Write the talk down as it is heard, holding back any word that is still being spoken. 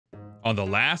On the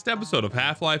last episode of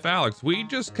Half Life Alyx, we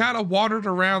just kind of wandered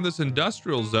around this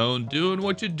industrial zone doing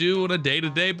what you do on a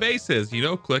day-to-day basis. You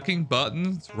know, clicking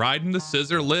buttons, riding the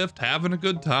scissor lift, having a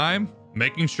good time,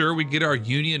 making sure we get our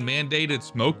union-mandated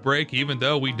smoke break even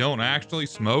though we don't actually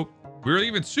smoke. We were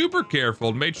even super careful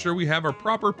and made sure we have our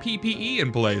proper PPE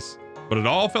in place. But it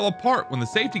all fell apart when the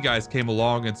safety guys came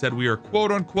along and said we are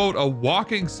quote-unquote a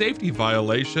walking safety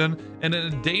violation and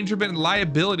an endangerment and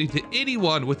liability to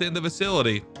anyone within the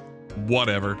facility.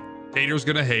 Whatever. Haters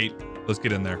gonna hate. Let's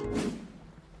get in there.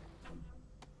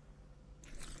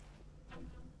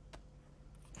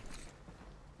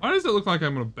 Why does it look like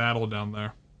I'm gonna battle down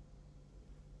there?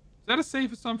 Is that a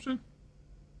safe assumption?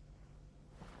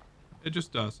 It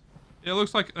just does. It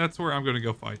looks like that's where I'm gonna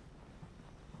go fight.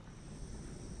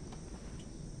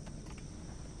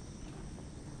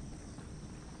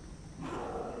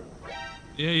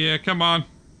 Yeah, come on.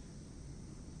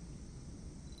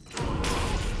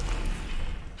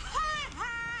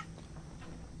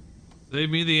 Save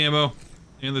me the ammo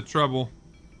and the trouble.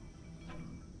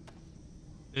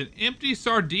 An empty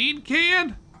sardine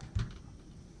can?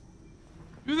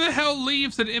 Who the hell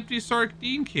leaves an empty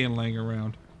sardine can laying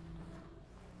around?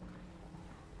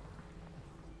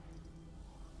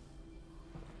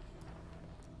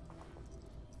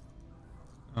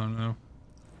 Oh no.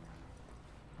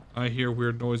 I hear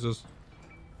weird noises.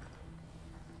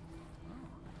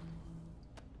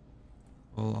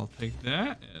 Well, I'll take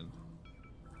that and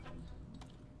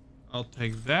I'll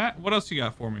take that. What else you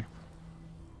got for me?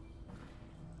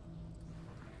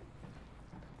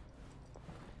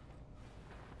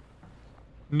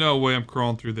 No way I'm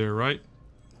crawling through there, right?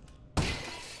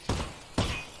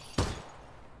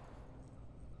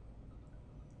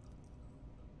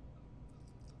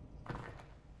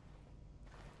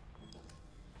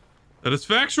 That is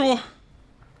factual.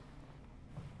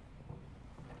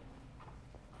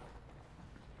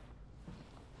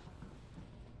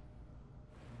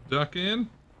 Duck in.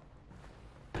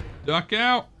 Duck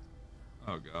out.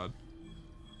 Oh, God.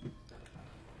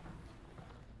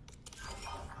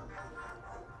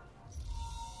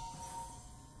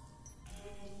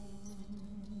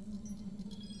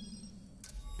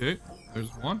 Okay, there's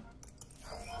one.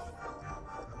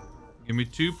 Give me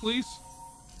two, please.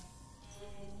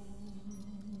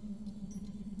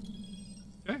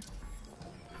 Okay.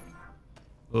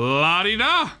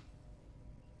 La-di-da.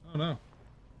 Oh, no.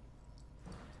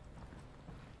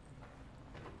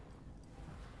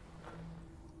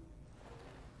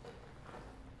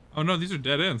 Oh no, these are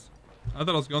dead ends. I thought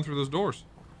I was going through those doors.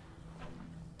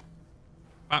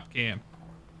 Pop can.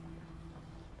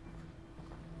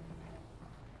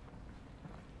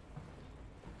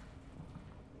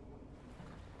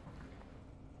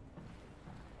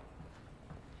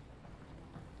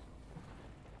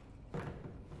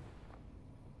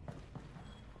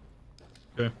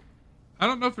 Okay. I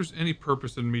don't know if there's any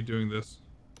purpose in me doing this.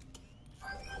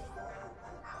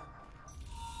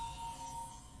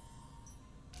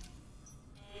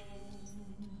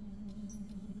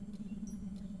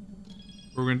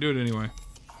 We're gonna do it anyway.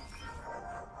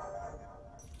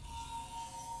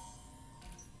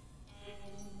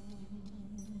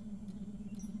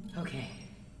 Okay.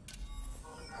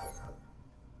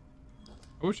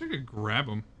 I wish I could grab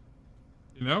him.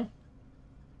 You know?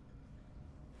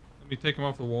 Let me take him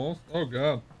off the walls. Oh,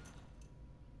 God.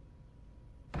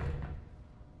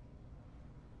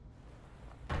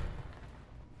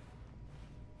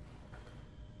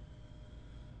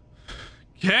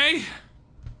 Okay.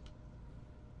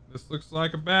 This looks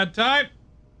like a bad time.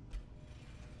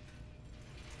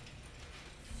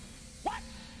 What?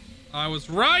 I was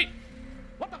right.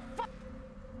 What the fuck?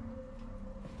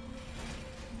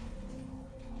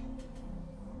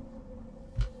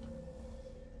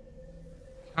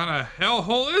 What kind of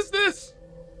hellhole is this?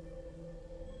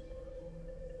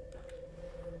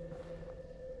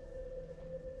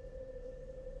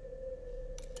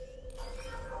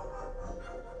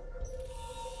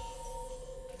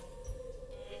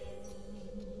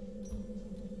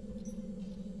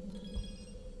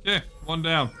 Okay, one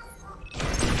down.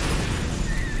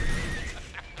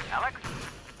 Alyx?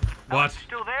 What? Alyx,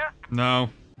 still there?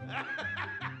 No.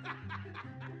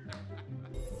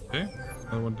 Okay,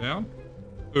 another one down.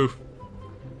 Oof.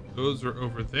 Those are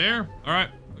over there. All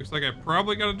right, looks like I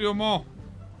probably got to do them all.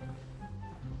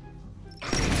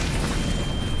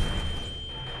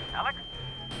 Alyx?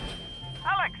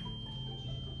 Alyx!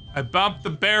 I bumped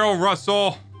the barrel,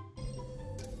 Russell.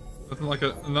 Nothing like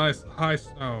a nice high.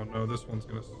 Oh no, this one's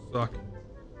gonna suck.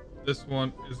 This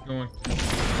one is going.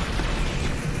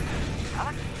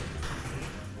 Alyx?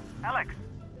 Alyx?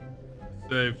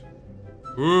 Saved.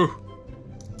 Woo.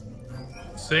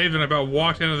 saved and I about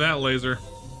walked into that laser.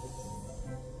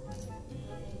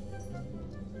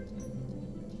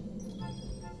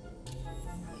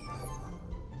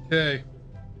 Okay.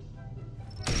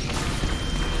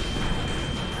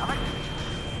 Alex?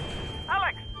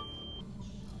 Alex!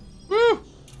 Woo!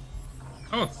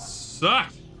 Oh, it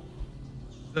sucked.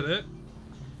 Is that it?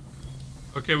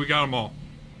 Okay, we got them all.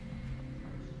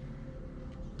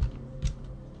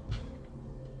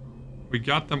 We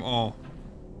got them all.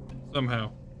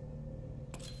 Somehow.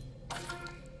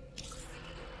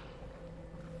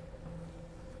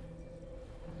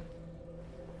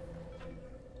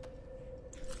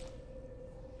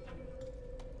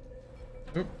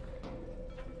 Oop.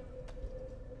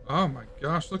 Oh my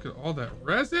gosh, look at all that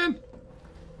resin!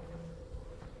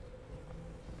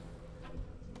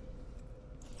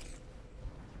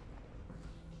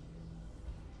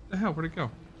 The hell, where'd it go?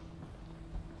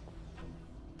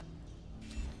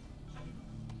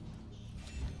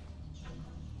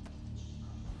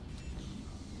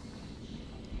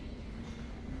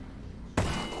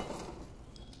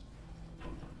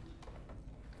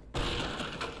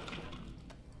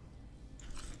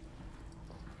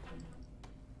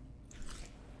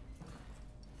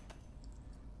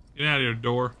 Get out of here,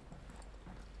 door.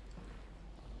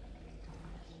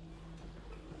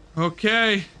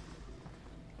 Okay.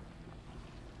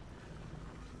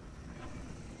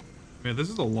 Man, this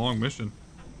is a long mission.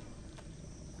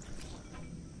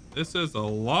 This is a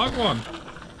long one.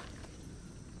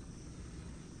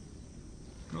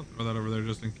 I'll throw that over there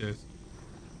just in case.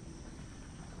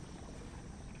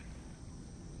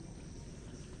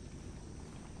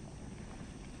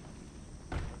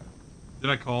 Did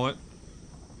I call it?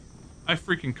 I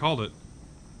freaking called it.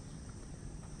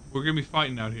 We're gonna be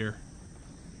fighting out here.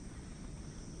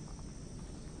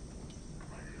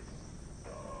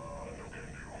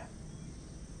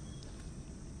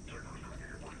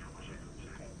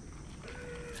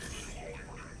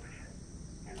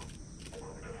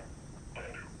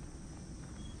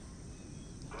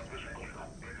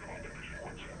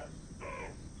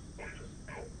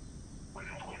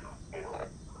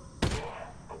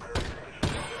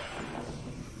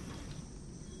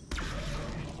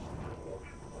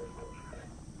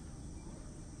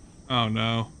 Oh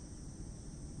no.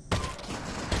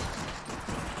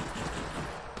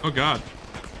 Oh god.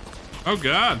 Oh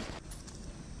god.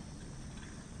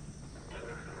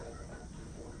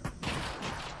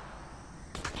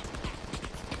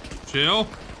 Chill.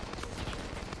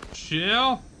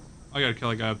 Chill. I gotta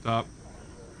kill a guy up top.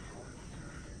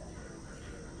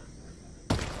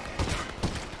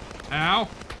 Ow.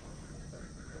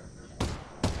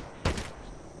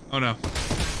 Oh no.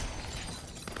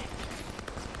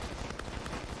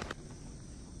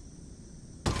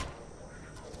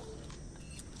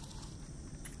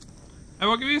 Hey,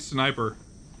 I'll give you a sniper.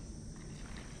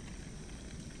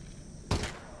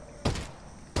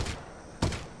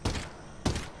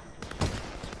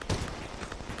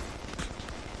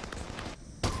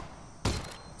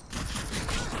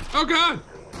 Oh god!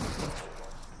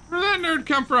 Where'd that nerd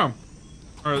come from?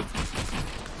 Alright.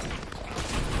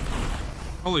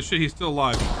 Holy shit, he's still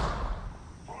alive.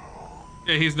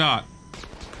 Yeah, he's not.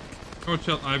 Oh,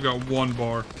 chill. I've got one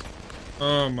bar.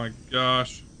 Oh my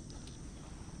gosh.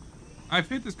 I've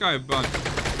hit this guy a bunch.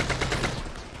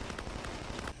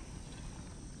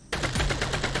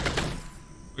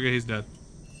 Okay, he's dead.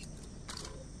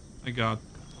 Thank God.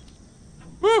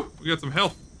 Woo! We got some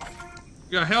health.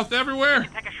 We got health everywhere.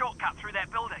 Take a shortcut through that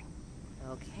building.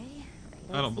 Okay.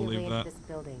 I don't see a believe way that. into this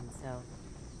building, so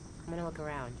I'm gonna look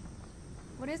around.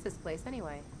 What is this place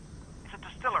anyway? It's a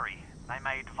distillery. They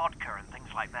made vodka and things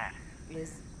like that.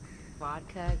 Is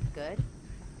vodka good?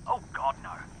 Oh God,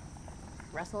 no.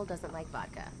 Russell doesn't like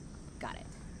vodka. Got it.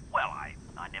 Well, I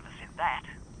never said that.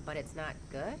 But it's not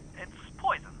good? It's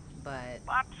poison. But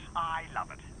I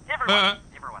love it.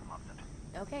 Everyone loves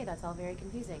it. okay, that's all very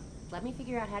confusing. Let me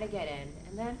figure out how to get in,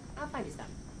 and then I'll find you some.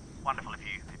 Wonderful if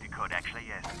you could, actually,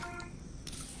 yes.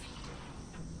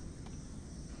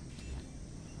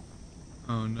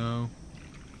 Oh no.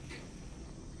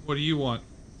 What do you want?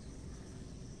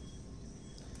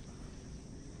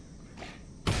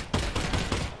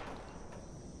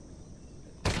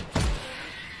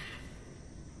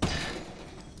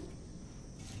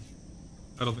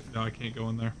 I don't think, no, I can't go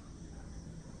in there.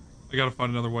 I gotta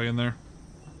find another way in there.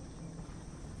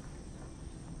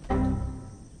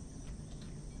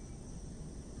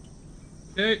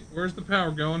 Okay, where's the power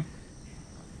going?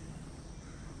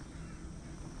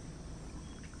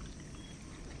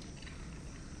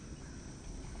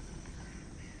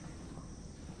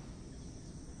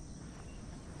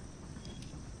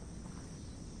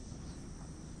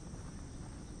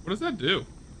 What does that do?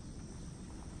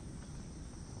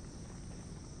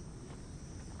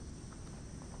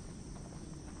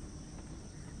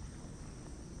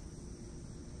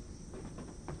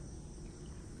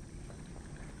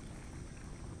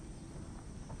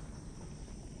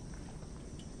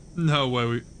 No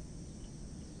way.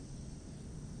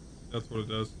 That's what it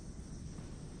does.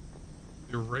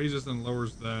 It raises and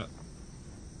lowers that.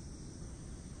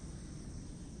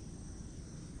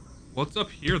 What's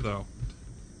up here, though?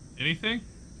 Anything?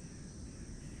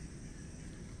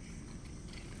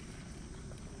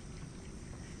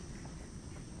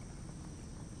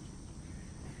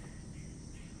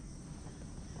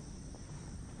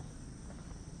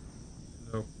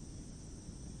 No.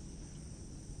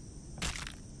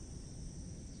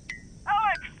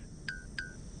 Alyx!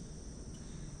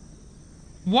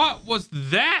 What was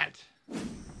that?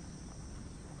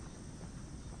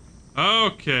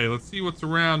 Okay, let's see what's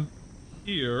around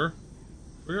here.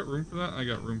 We got room for that? I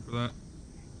got room for that.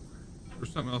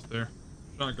 There's something else there.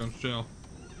 Shotgun shell.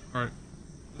 Alright.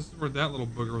 This is where that little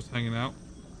booger was hanging out.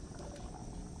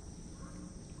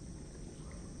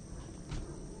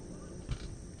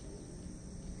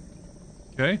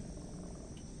 Okay.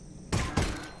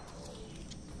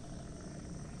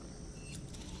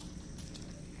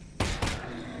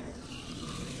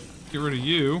 Get rid of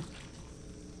you.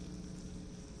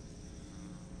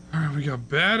 Alright, we got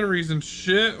batteries and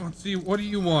shit. Let's see, what do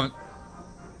you want?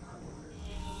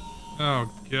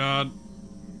 Oh, God.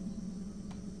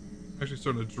 I'm actually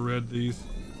starting to dread these.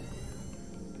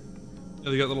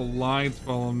 Yeah, they got little lines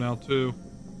following them now, too.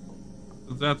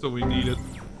 So that's what we needed.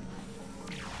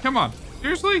 Come on.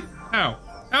 Seriously? How?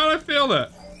 How did I fail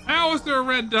that? How is there a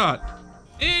red dot?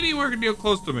 Anywhere near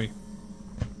close to me.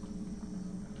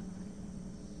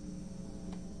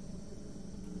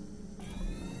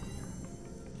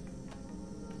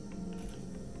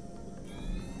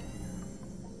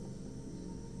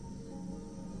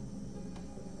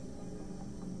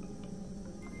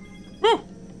 Woo!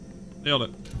 Nailed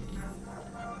it.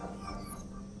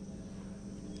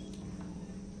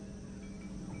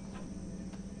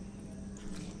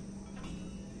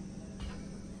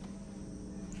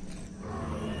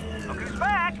 Look who's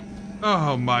back!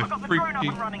 Oh my I've got the drone up freaking...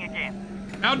 and running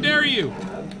again. How dare you?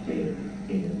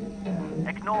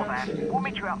 Ignore that. We'll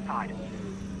meet you outside.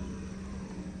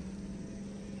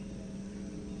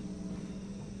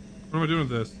 What am I doing with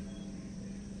this?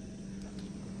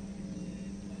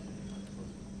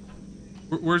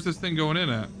 Where's this thing going in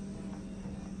at?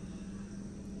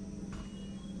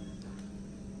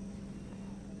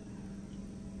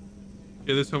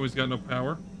 Okay, this homie's got no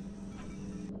power.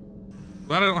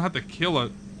 Glad I don't have to kill a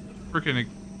freaking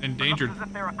endangered... Looks as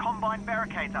if there are combined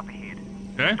barricades up ahead.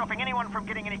 Okay. Stopping anyone from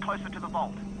getting any closer to the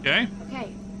vault. Okay.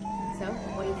 Okay, so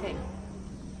what do you think?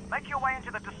 Make your way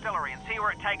into the distillery and see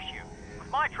where it takes you.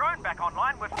 With my drone back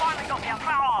online, we've finally got the...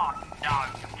 Oh, no.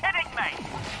 You're kidding me!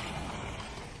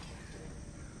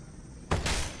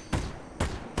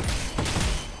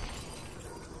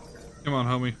 Come on,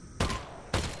 homie.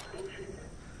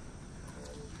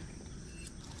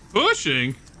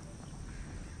 Pushing?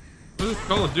 What is this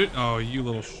Call of Duty? Oh, you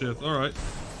little shit. Alright.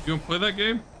 You wanna play that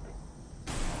game?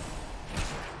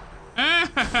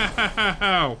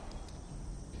 Ow!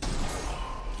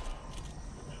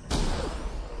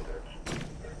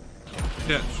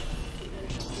 Catch.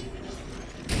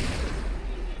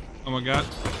 Oh my god.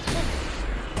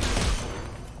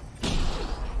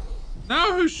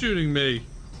 Now who's shooting me?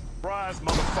 Surprise,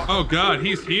 motherfucker. Oh god,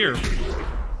 he's here.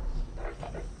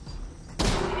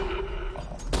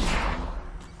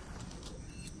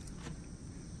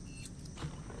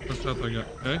 What's that thing got?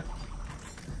 Okay.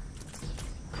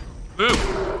 Boom!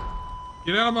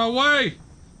 Get out of my way!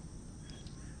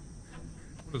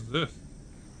 What is this?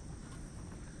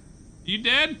 You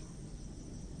dead?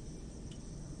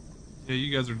 Yeah,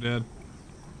 you guys are dead.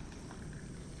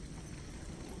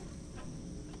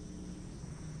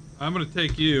 I'm gonna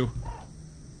take you,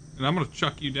 and I'm gonna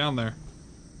chuck you down there.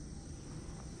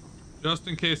 Just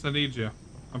in case I need you.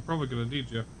 I'm probably gonna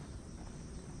need you.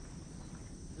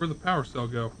 Where'd the power cell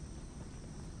go?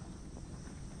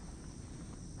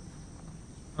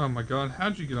 Oh my god,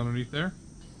 how'd you get underneath there?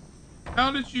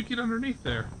 How did you get underneath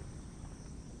there?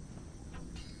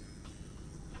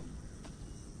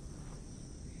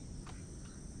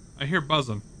 I hear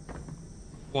buzzing.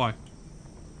 Why?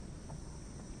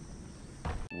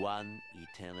 One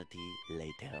eternity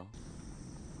later.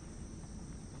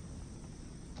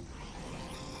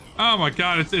 Oh my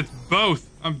god, it's both.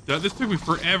 I'm done. This took me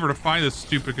forever to find this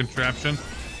stupid contraption.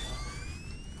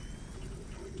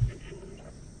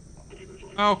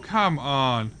 Oh, come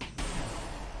on.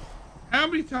 How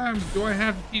many times do I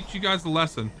have to teach you guys a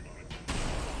lesson?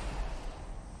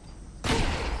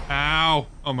 Ow.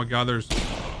 Oh my god, there's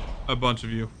a bunch of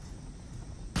you.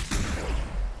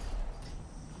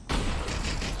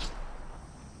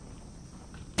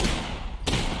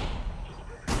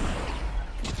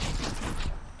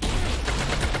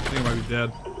 I think I might be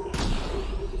dead.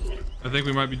 I think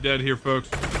we might be dead here, folks.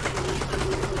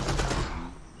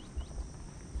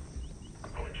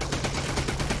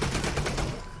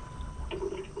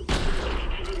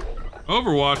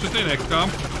 Overwatch, this ain't XCOM.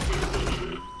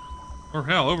 Or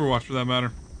hell, Overwatch for that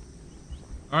matter.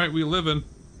 Alright, we living.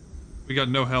 We got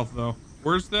no health though.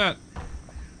 Where's that?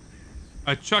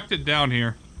 I chucked it down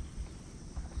here.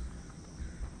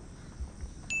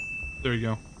 There you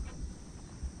go.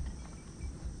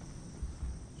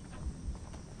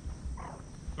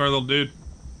 Sorry, little dude.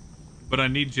 But I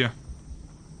need you.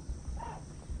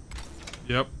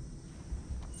 Yep.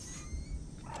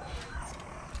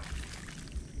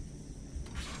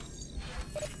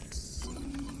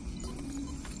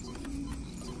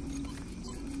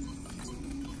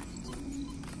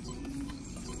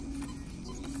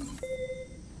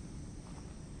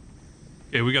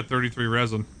 Okay, we got 33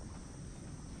 resin.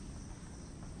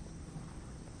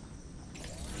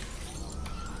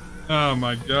 Oh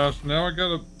my gosh, now I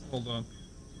gotta... Hold on.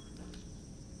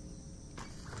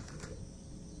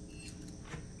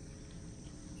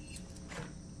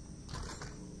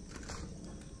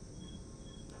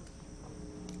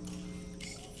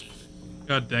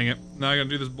 God dang it. Now I gotta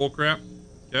do this bull crap.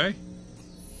 Okay.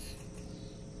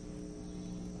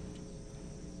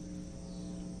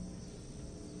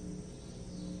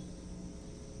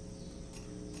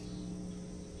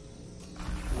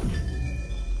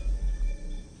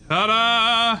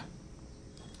 Ta-da!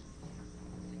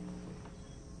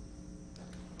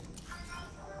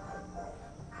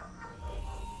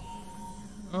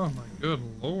 Oh my good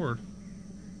lord.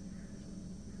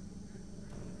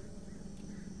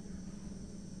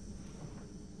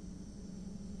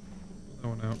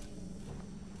 Pull that one out.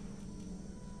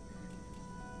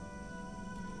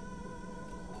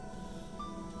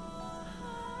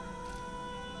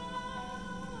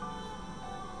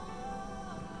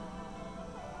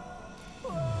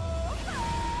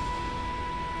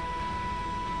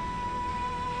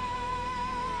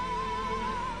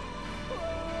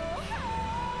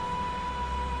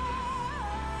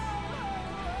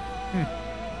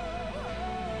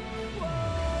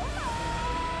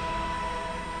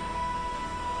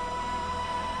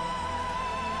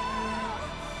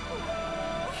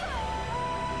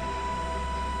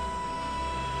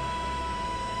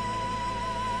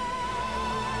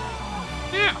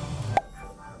 Yeah.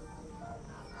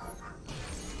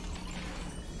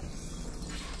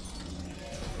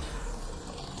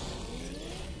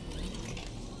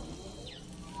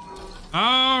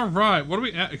 All right, what do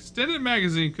we... Extended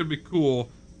magazine could be cool.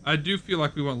 I do feel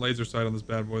like we want laser sight on this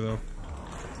bad boy, though.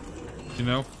 You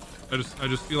know? I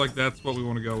just feel like that's what we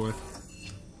want to go with.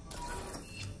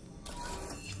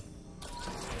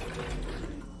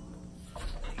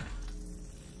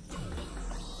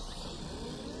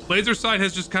 Laser sight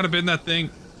has just kind of been that thing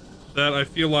that I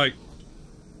feel like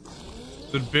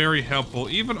has been very helpful,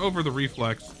 even over the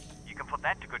reflex. You can put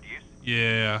that to good use.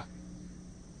 Yeah.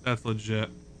 That's legit.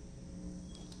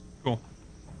 Cool.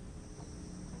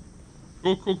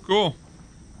 Cool, cool, cool.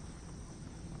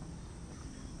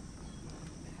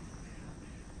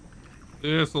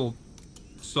 This little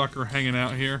sucker hanging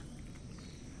out here.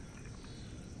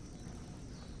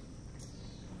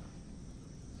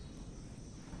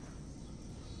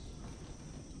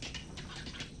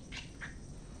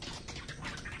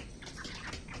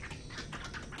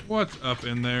 What's up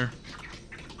in there?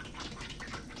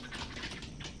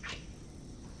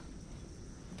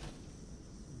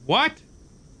 What?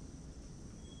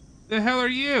 The hell are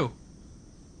you?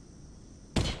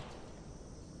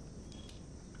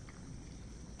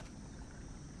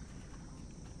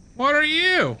 What are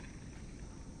you?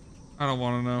 I don't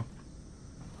want to know.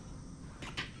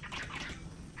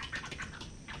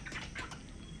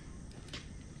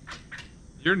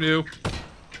 You're new.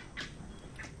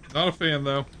 Not a fan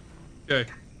though. Okay.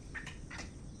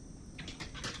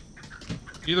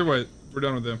 Either way, we're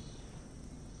done with them.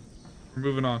 We're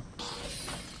moving on.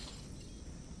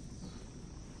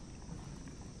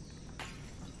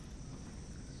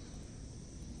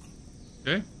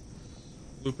 Okay.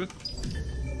 Loop it.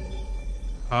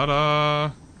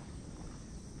 Ta-da!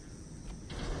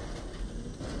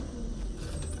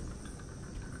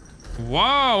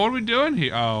 Wow, what are we doing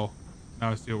here? Oh,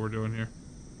 now I see what we're doing here.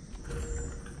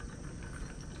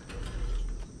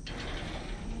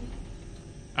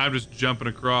 I'm just jumping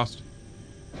across.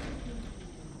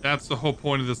 That's the whole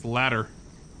point of this ladder.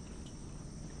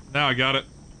 Now I got it.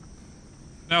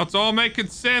 Now it's all making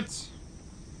sense.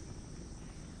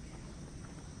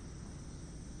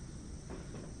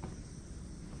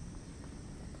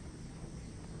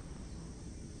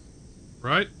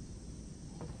 Right?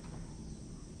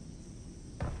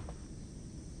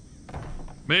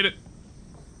 Made it.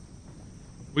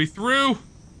 We through.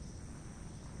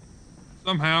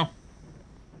 Somehow.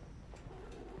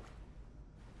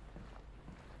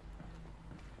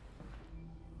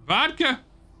 Vodka.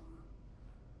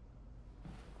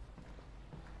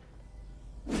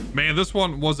 Man, this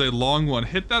one was a long one.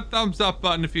 Hit that thumbs up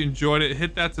button if you enjoyed it.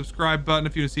 Hit that subscribe button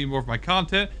if you want to see more of my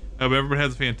content. I hope everybody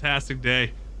has a fantastic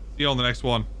day. See you on the next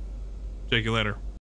one. Check you later.